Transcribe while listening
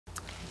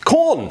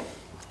Corn.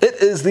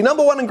 It is the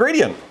 #1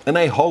 ingredient in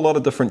a whole lot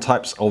of different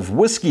types of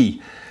whiskey.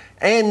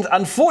 And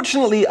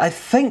unfortunately, I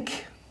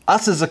think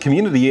us as a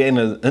community and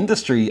an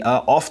industry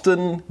are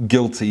often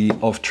guilty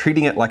of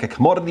treating it like a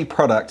commodity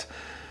product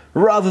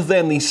rather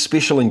than the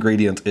special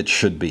ingredient it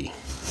should be.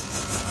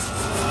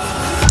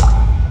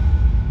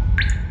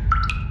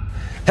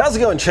 How's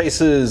it going,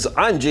 chasers?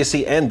 I'm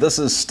Jesse, and this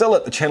is Still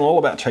It, the channel all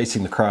about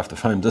chasing the craft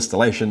of home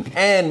distillation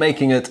and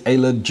making it a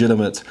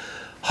legitimate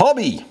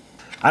hobby.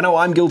 I know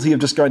I'm guilty of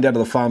just going down to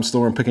the farm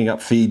store and picking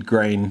up feed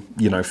grain,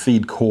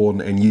 feed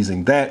corn and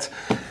using that.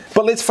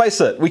 But let's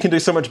face it, we can do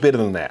so much better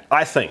than that,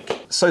 I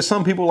think. So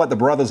some people like the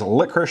brothers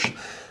Licorice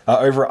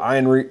over at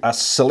Iron Root are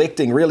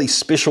selecting really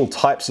special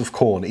types of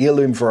corn,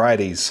 heirloom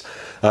varieties,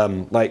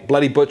 like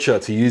Bloody Butcher,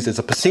 to use as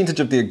a percentage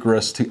of their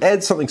grist to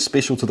add something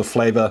special to the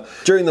flavor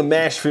during the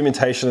mash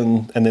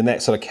fermentation, and then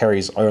that sort of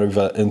carries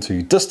over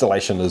into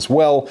distillation as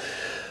well.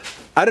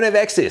 I don't have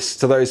access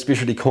to those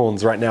specialty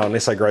corns right now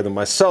unless I grow them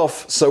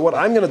myself, so what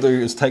I'm going to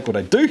do is take what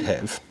I do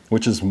have,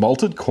 which is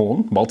malted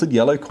corn, malted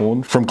yellow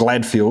corn from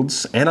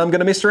Gladfields, and I'm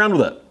going to mess around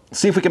with it.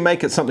 See if we can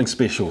make it something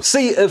special.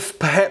 See if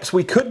perhaps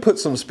we could put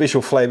some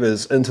special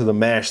flavors into the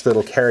mash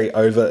that'll carry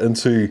over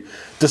into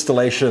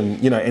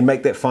distillation, and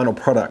make that final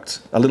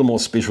product a little more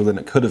special than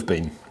it could have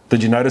been.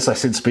 Did you notice I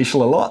said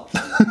special a lot?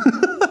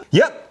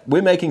 Yep,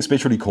 we're making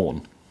specialty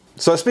corn.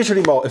 So a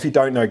specialty malt, if you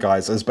don't know,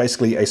 guys, is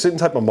basically a certain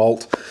type of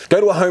malt.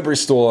 Go to a homebrew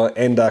store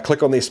and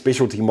click on their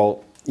specialty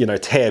malt,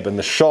 tab in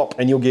the shop,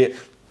 and you'll get,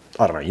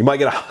 I don't know, you might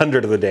get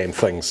 100 of the damn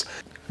things.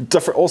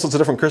 All sorts of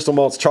different crystal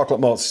malts, chocolate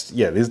malts,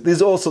 yeah,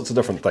 there's all sorts of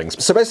different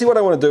things. So basically what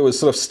I want to do is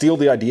sort of steal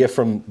the idea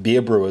from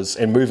beer brewers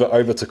and move it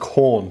over to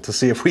corn to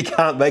see if we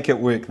can't make it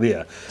work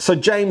there. So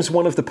James,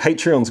 one of the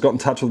Patreons, got in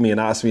touch with me and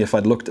asked me if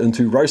I'd looked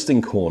into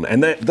roasting corn,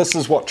 and this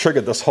is what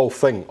triggered this whole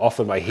thing off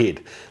in my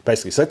head,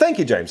 basically. So thank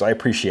you, James, I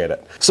appreciate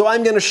it. So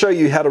I'm going to show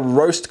you how to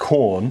roast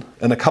corn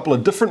in a couple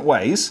of different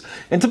ways,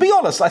 and to be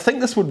honest, I think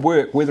this would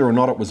work whether or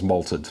not it was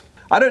malted.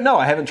 I don't know,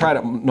 I haven't tried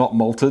it not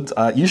malted.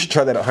 You should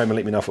try that at home and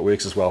let me know if it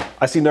works as well.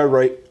 I see no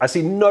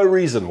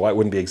reason why it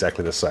wouldn't be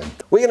exactly the same.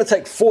 We're gonna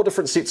take 4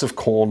 different sets of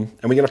corn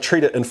and we're gonna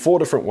treat it in 4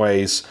 different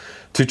ways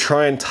to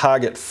try and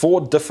target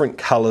 4 different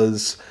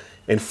colors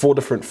and 4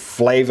 different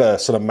flavor,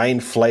 sort of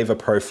main flavor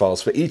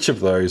profiles for each of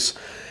those.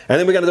 And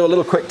then we're gonna do a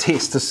little quick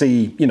test to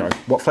see,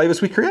 what flavors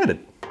we created.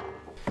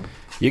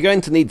 You're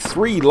going to need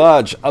 3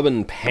 large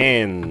oven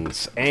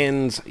pans,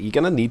 and you're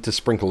going to need to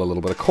sprinkle a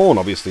little bit of corn,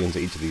 obviously, into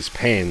each of these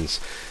pans.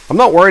 I'm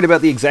not worried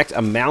about the exact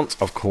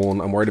amount of corn,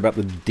 I'm worried about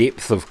the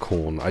depth of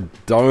corn. I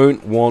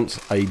don't want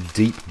a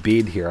deep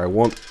bed here. I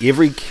want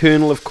every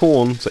kernel of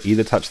corn to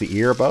either touch the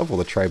ear above or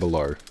the tray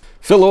below.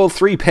 Fill all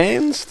 3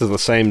 pans to the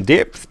same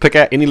depth, pick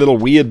out any little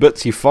weird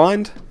bits you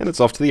find, and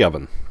it's off to the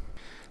oven.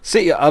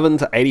 Set your oven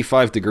to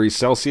 85 degrees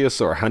Celsius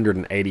or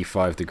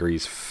 185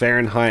 degrees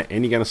Fahrenheit,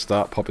 and you're going to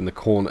start popping the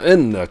corn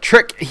in. The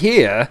trick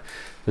here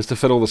is to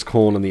fit all this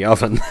corn in the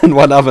oven, in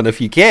one oven if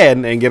you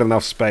can, and get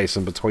enough space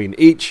in between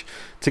each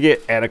to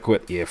get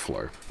adequate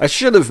airflow. I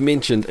should have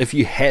mentioned, if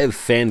you have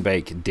fan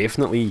bake,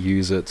 definitely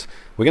use it.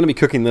 We're going to be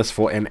cooking this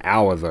for an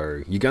hour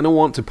though. You're going to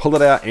want to pull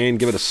it out and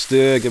give it a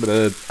stir, give it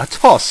a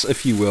toss,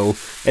 if you will,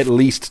 at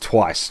least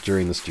twice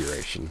during this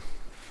duration.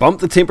 Bump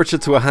the temperature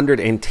to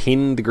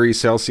 110 degrees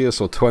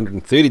Celsius or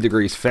 230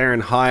 degrees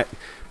Fahrenheit.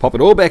 Pop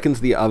it all back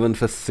into the oven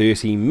for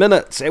 30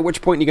 minutes, at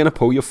which point you're going to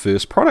pull your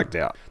first product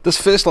out. This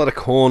first lot of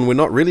corn, we're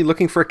not really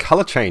looking for a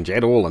color change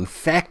at all. In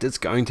fact, it's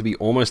going to be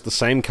almost the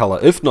same color,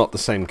 if not the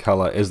same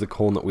color as the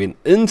corn that went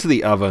into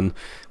the oven.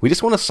 We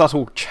just want a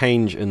subtle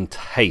change in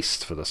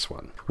taste for this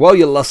one. While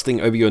you're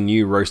lusting over your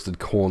new roasted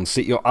corn,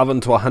 set your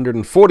oven to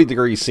 140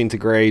 degrees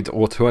centigrade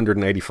or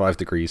 285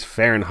 degrees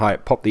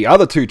Fahrenheit. Pop the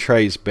other 2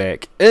 trays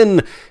back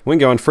in. We're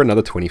going for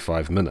another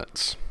 25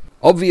 minutes.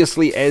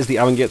 Obviously, as the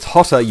oven gets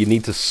hotter, you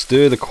need to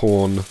stir the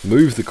corn,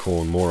 move the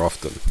corn more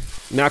often.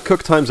 Now,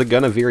 cook times are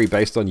going to vary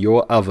based on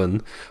your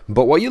oven,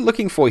 but what you're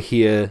looking for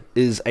here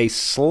is a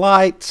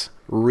slight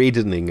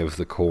reddening of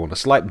the corn, a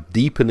slight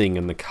deepening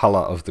in the color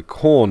of the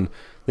corn,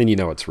 then you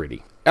know it's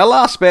ready. Our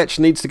last batch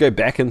needs to go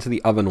back into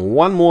the oven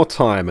one more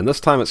time, and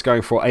this time it's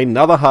going for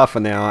another half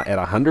an hour at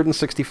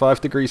 165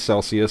 degrees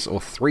Celsius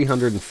or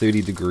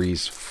 330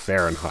 degrees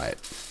Fahrenheit.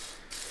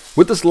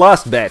 With this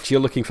last batch,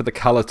 you're looking for the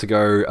color to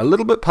go a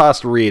little bit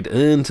past red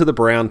into the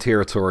brown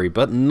territory,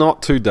 but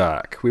not too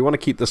dark. We want to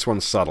keep this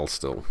one subtle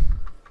still.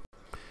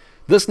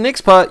 This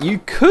next part you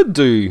could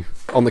do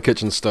on the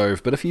kitchen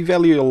stove, but if you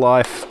value your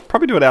life,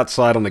 probably do it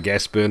outside on a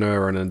gas burner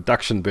or an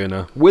induction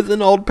burner with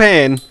an old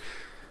pan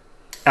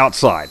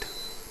outside.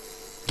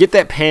 Get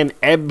that pan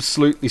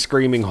absolutely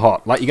screaming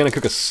hot, like you're going to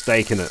cook a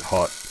steak in it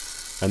hot,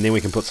 and then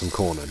we can put some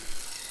corn in.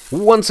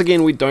 Once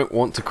again, we don't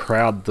want to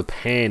crowd the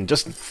pan.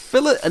 Just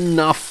fill it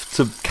enough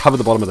to cover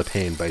the bottom of the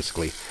pan,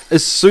 basically.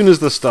 As soon as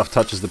this stuff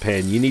touches the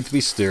pan, you need to be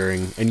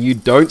stirring, and you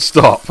don't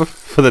stop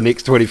for the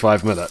next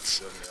 25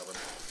 minutes.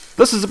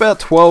 This is about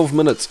 12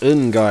 minutes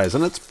in, guys,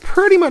 and it's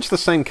pretty much the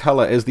same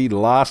color as the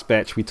last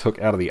batch we took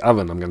out of the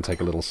oven. I'm going to take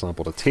a little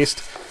sample to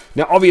test.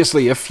 Now,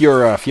 obviously, if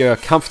you're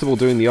comfortable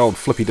doing the old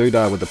flippy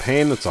doodah with the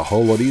pan, it's a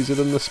whole lot easier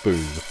than the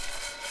spoon.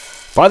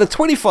 By the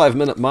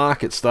 25-minute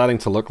mark, it's starting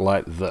to look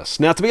like this.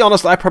 Now, to be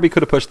honest, I probably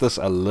could have pushed this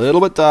a little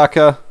bit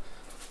darker,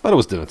 but it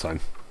was dinner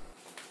time.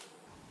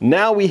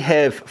 Now we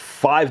have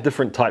 5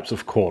 different types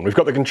of corn. We've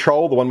got the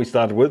control, the one we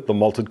started with, the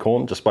malted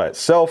corn just by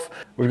itself.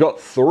 We've got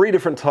 3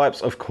 different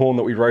types of corn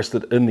that we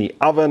roasted in the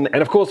oven.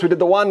 And of course we did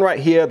the one right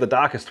here, the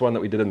darkest one that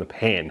we did in the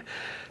pan.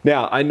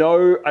 Now I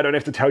know I don't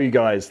have to tell you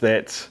guys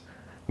that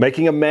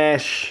making a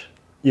mash,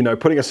 you know,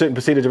 putting a certain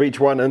percentage of each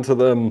one into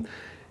them,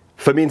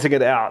 fermenting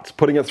it out,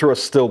 putting it through a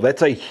still,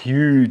 that's a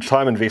huge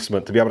time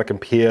investment to be able to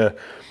compare,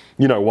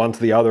 you know, one to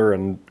the other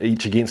and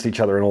each against each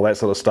other and all that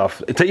sort of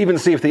stuff, to even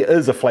see if there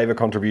is a flavor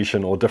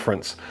contribution or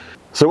difference.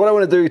 So what I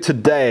want to do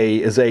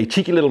today is a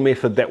cheeky little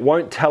method that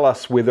won't tell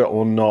us whether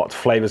or not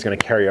flavor is going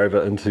to carry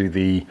over into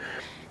the,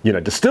 you know,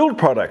 distilled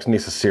products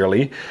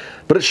necessarily,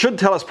 but it should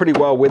tell us pretty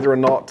well whether or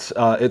not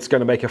it's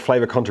going to make a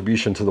flavor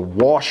contribution to the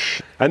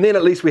wash, and then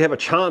at least we have a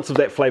chance of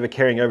that flavor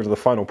carrying over to the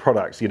final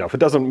products. You know, if it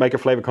doesn't make a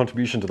flavor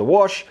contribution to the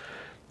wash,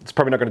 it's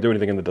probably not going to do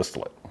anything in the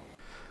distillate.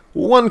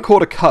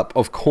 1/4 cup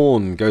of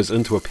corn goes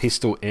into a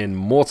pestle and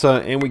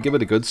mortar, and we give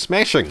it a good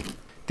smashing.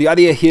 The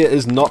idea here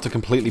is not to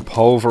completely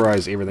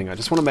pulverize everything. I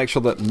just want to make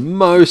sure that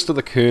most of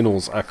the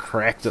kernels are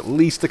cracked at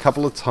least a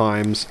couple of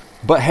times,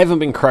 but haven't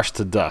been crushed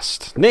to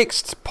dust.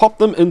 Next, pop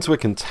them into a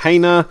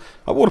container,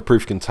 a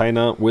waterproof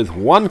container, with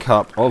 1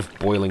 cup of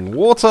boiling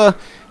water,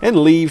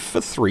 and leave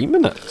for 3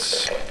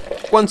 minutes.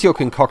 Once your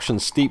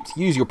concoction's steeped,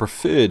 use your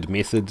preferred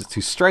method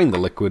to strain the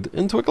liquid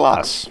into a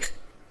glass.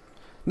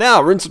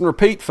 Now, rinse and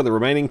repeat for the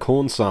remaining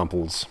corn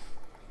samples.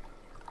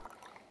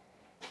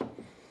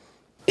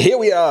 Here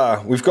we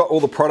are. We've got all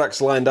the products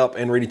lined up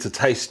and ready to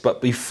taste,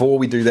 but before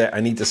we do that,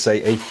 I need to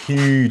say a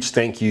huge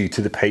thank you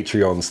to the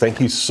Patreons. Thank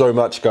you so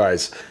much,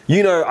 guys.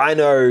 You know, I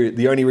know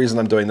the only reason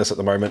I'm doing this at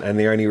the moment and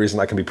the only reason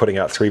I can be putting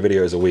out 3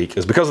 videos a week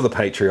is because of the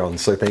Patreons,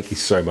 so thank you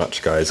so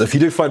much, guys. If you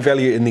do find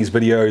value in these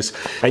videos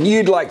and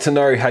you'd like to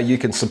know how you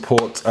can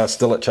support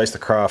Still at Chase the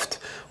Craft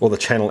or the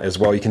channel as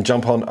well, you can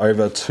jump on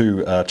over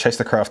to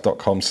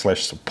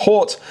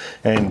chasethecraft.com/support,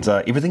 and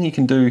everything you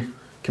can do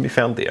can be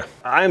found there.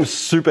 I am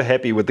super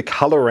happy with the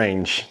color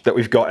range that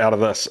we've got out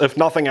of this, if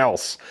nothing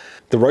else.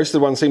 The roasted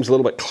one seems a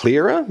little bit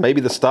clearer. Maybe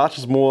the starch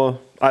is more,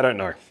 I don't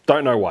know.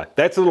 Don't know why.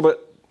 That's a little bit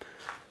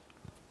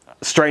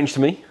strange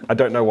to me. I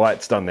don't know why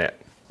it's done that.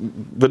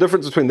 The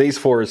difference between these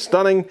 4 is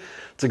stunning.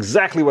 It's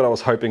exactly what I was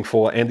hoping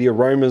for, and the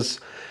aromas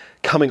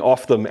coming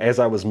off them as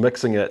I was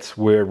mixing it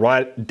were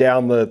right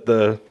down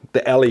the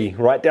alley,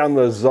 right down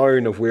the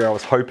zone of where I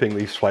was hoping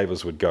these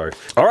flavors would go.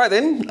 All right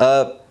then,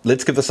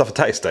 let's give this stuff a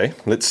taste, eh?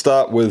 Let's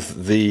start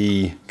with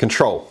the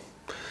control,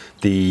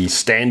 the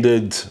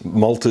standard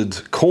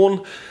malted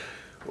corn.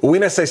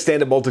 When I say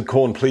standard malted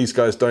corn, please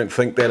guys don't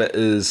think that it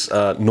is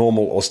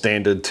normal or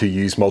standard to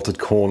use malted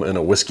corn in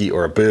a whiskey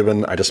or a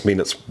bourbon. I just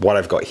mean it's what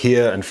I've got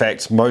here. In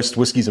fact, most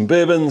whiskeys and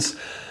bourbons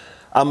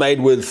are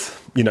made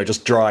with, you know,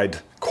 just dried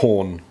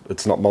corn.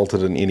 It's not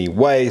malted in any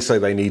way, so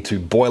they need to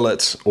boil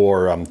it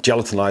or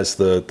gelatinize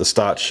the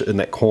starch in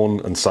that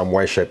corn in some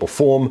way, shape or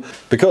form.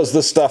 Because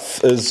this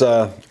stuff is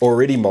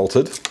already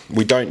malted,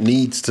 we don't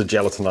need to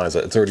gelatinize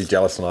it. It's already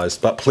gelatinized.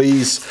 But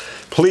please,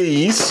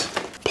 please,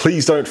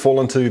 please don't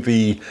fall into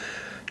the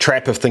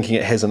trap of thinking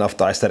it has enough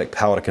diastatic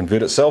power to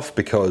convert itself,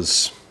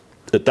 because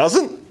it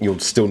doesn't. You'll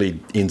still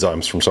need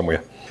enzymes from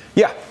somewhere.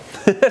 Yeah,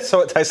 so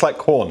it tastes like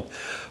corn.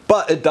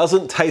 But it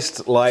doesn't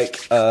taste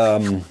like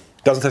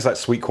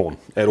sweet corn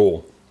at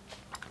all.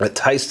 It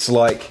tastes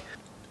like,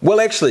 well,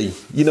 actually,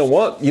 you know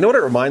what? You know what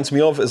it reminds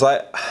me of is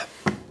I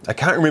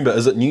can't remember.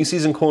 Is it new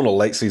season corn or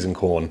late season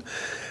corn?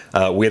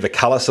 Where the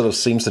color sort of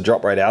seems to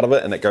drop right out of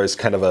it, and it goes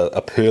kind of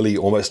a pearly,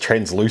 almost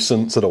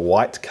translucent sort of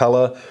white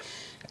color,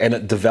 and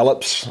it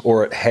develops,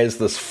 or it has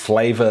this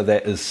flavor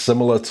that is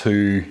similar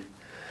to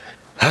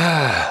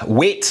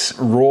wet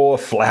raw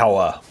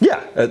flour.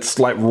 Yeah, it's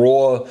like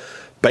raw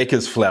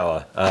baker's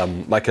flour,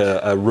 like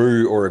a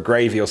roux or a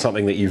gravy or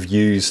something that you've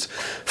used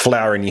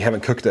flour and you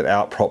haven't cooked it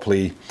out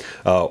properly,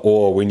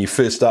 or when you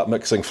first start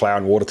mixing flour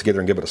and water together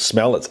and give it a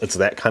smell, it's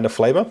that kind of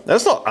flavor. Now,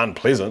 it's not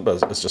unpleasant,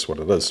 but it's just what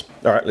it is.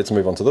 All right, let's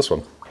move on to this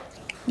one.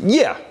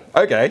 Yeah,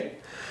 okay.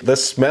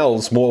 This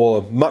smells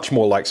much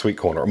more like sweet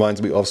corn. It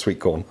reminds me of sweet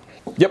corn.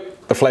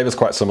 Yep, the flavor's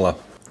quite similar.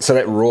 So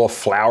that raw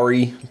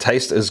floury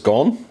taste is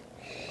gone.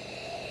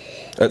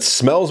 It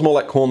smells more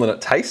like corn than it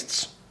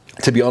tastes.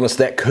 To be honest,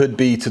 that could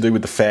be to do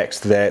with the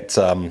fact that,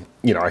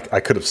 you know, I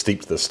could have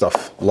steeped this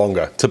stuff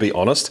longer, to be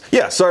honest.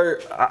 Yeah, so,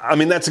 I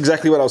mean, that's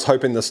exactly what I was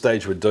hoping this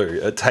stage would do.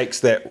 It takes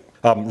that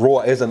raw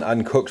as in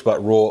uncooked,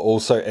 but raw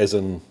also as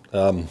in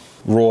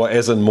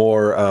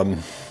more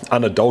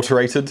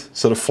unadulterated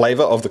sort of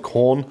flavor of the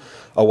corn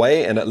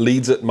away, and it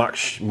leads it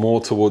much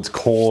more towards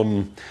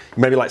corn,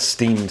 maybe like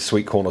steamed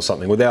sweet corn or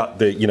something, without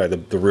the, you know,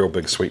 the real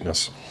big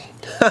sweetness.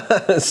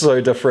 It's so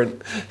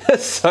different.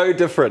 It's so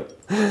different.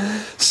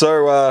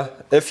 So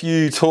if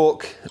you're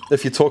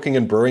talking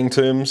in brewing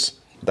terms,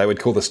 they would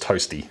call this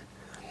toasty.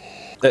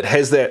 It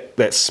has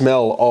that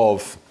smell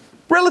of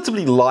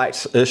relatively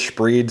light-ish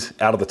bread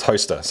out of the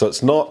toaster. So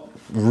it's not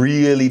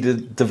really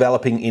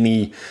developing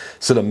any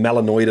sort of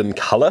melanoidin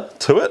color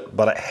to it,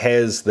 but it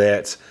has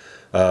that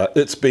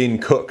it's been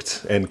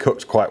cooked and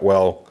cooked quite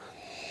well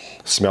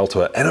smell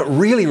to it. And it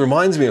really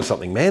reminds me of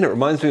something, man. It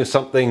reminds me of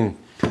something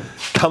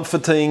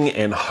comforting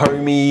and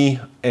homey,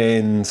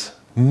 and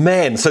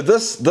man, so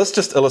this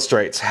just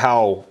illustrates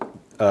how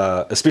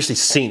especially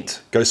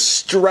scent goes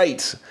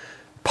straight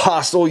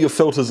past all your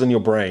filters in your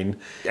brain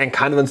and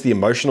kind of into the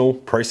emotional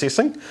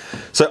processing.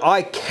 So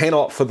I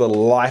cannot for the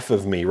life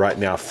of me right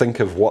now think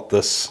of what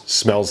this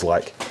smells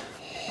like,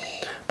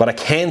 but I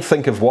can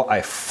think of what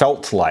I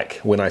felt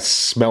like when I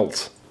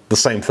smelt the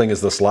same thing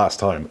as this last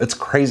time. It's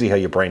crazy how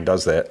your brain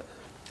does that.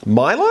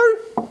 Milo?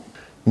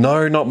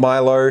 No, not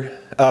Milo.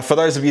 For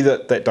those of you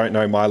that don't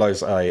know,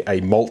 Milo's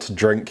a malt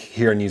drink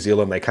here in New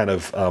Zealand. They kind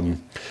of,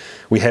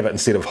 we have it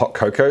instead of hot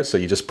cocoa, so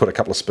you just put a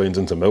couple of spoons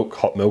into milk,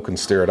 hot milk, and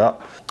stir it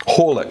up.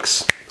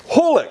 Horlicks.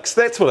 Horlicks,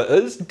 that's what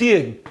it is.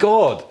 Dear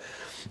God.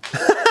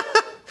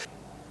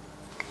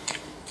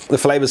 The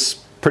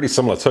flavor's pretty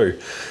similar too.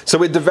 So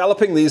we're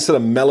developing these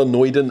sort of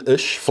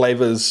melanoidin-ish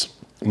flavors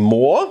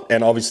more,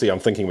 and obviously I'm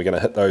thinking we're going to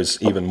hit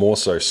those even more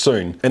so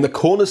soon. And the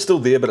corn is still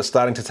there, but it's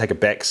starting to take a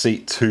back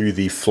seat to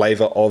the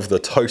flavor of the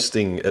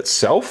toasting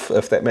itself,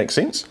 if that makes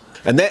sense.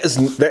 And that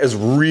is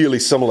really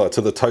similar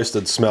to the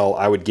toasted smell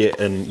I would get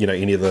in, you know,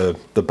 any of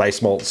the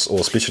base malts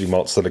or specialty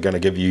malts that are going to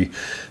give you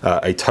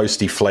a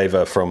toasty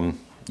flavor from,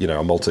 you know,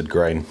 a malted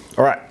grain.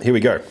 All right, here we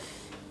go.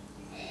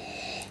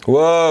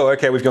 Whoa,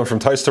 okay, we've gone from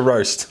toast to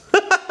roast.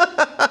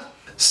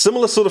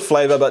 Similar sort of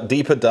flavor, but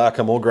deeper,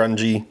 darker, more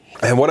grungy.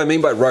 And what I mean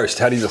by roast,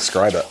 how do you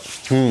describe it?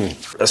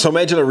 So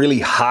imagine a really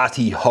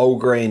hearty whole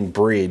grain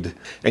bread,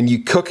 and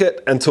you cook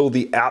it until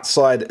the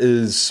outside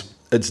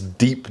it's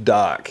deep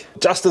dark.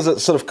 Just as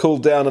it's sort of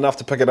cooled down enough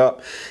to pick it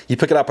up, you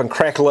pick it up and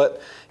crackle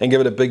it and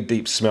give it a big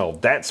deep smell.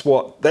 That's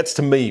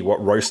to me what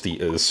roasty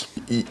is.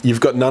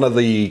 You've got none of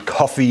the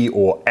coffee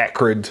or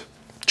acrid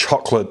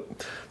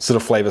chocolate sort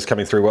of flavors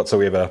coming through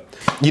whatsoever.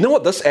 You know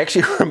what this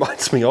actually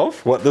reminds me of?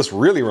 What this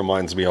really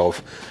reminds me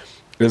of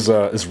is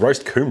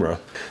roast kumara.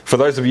 For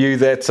those of you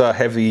that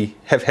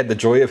have had the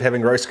joy of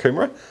having roast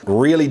kumara,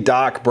 really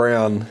dark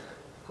brown,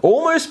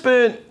 almost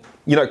burnt,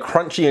 you know,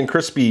 crunchy and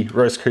crispy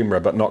roast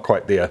kumara, but not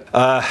quite there.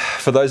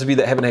 For those of you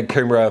that haven't had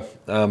kumara,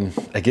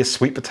 I guess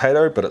sweet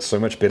potato, but it's so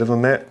much better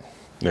than that.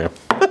 Yeah.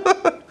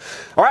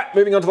 All right,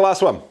 moving on to the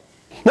last one.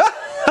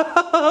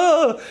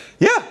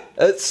 Yeah,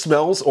 it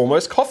smells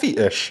almost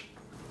coffee-ish.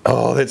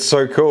 Oh, that's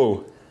so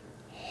cool.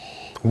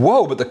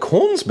 Whoa, but the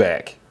corn's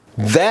back.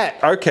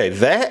 Okay,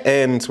 that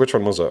and, which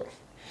one was it?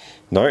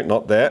 No,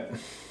 not that.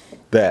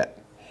 That.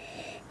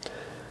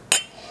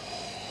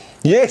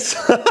 Yes.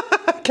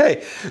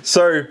 Okay,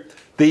 so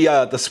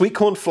the sweet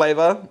corn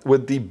flavor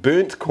with the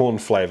burnt corn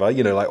flavor,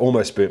 you know, like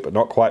almost burnt but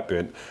not quite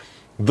burnt.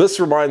 This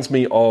reminds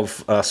me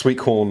of sweet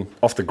corn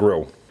off the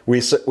grill.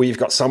 Where you've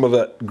got some of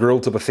it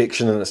grilled to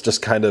perfection and it's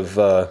just kind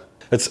of,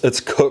 it's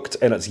cooked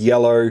and it's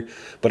yellow,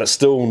 but it's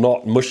still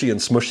not mushy and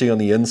smushy on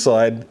the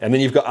inside. And then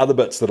you've got other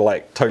bits that are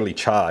like totally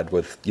charred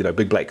with, you know,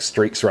 big black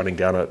streaks running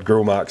down it,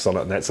 grill marks on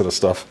it and that sort of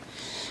stuff.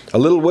 A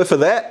little whiff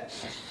of that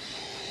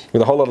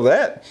with a whole lot of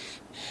that.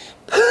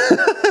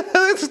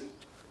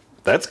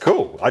 That's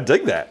cool. I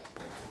dig that.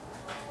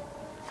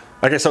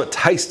 Okay, so it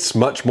tastes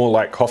much more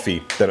like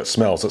coffee than it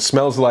smells. It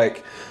smells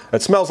like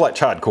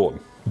charred corn,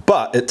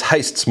 but it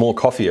tastes more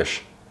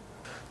coffee-ish.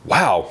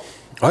 Wow.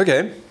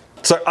 Okay.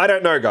 So I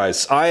don't know,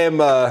 guys.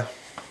 I'm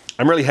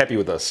really happy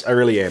with this. I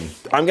really am.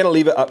 I'm going to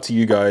leave it up to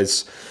you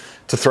guys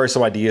to throw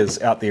some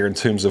ideas out there in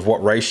terms of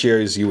what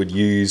ratios you would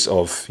use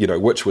of, you know,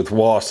 which with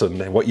what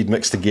and what you'd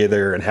mix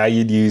together and how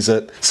you'd use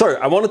it. So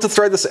I wanted to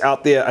throw this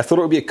out there. I thought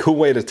it would be a cool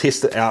way to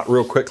test it out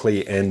real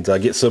quickly and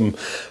get some,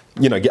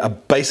 you know, get a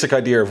basic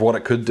idea of what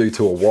it could do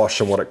to a wash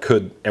and what it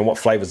could and what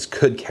flavors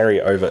could carry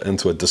over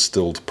into a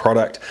distilled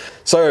product.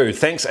 So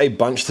thanks a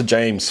bunch to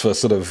James for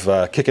sort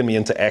of kicking me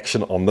into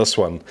action on this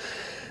one.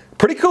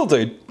 Pretty cool,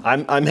 dude.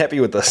 I'm happy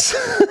with this.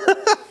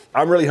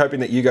 I'm really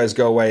hoping that you guys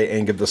go away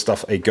and give this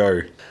stuff a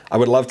go. I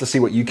would love to see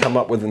what you come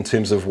up with in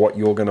terms of what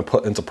you're going to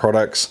put into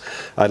products.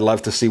 I'd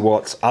love to see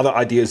what other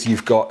ideas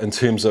you've got in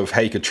terms of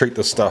how you could treat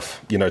this stuff,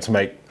 you know, to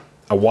make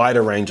a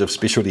wider range of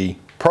specialty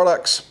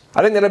products.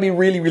 I think that'd be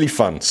really, really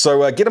fun.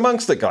 So get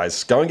amongst it,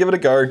 guys. Go and give it a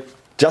go.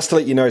 Just to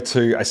let you know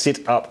too, I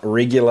set up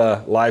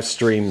regular live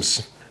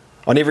streams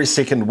on every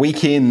second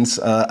weekend.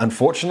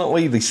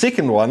 Unfortunately, the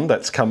second one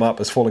that's come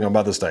up is falling on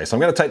Mother's Day. So I'm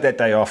going to take that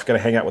day off, going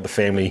to hang out with the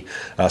family,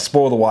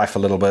 spoil the wife a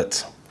little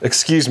bit.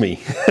 Excuse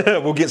me.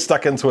 We'll get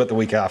stuck into it the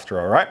week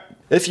after, all right?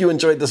 If you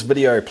enjoyed this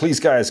video,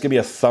 please guys, give me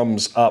a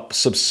thumbs up.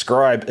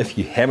 Subscribe if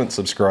you haven't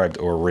subscribed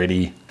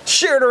already.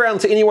 Share it around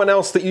to anyone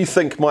else that you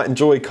think might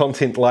enjoy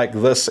content like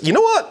this. You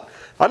know what?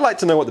 I'd like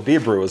to know what the beer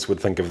brewers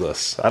would think of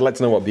this. I'd like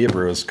to know what beer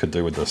brewers could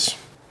do with this.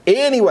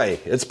 Anyway,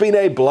 it's been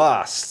a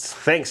blast.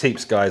 Thanks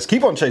heaps, guys.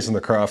 Keep on chasing the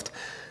craft.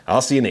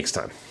 I'll see you next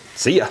time.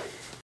 See ya.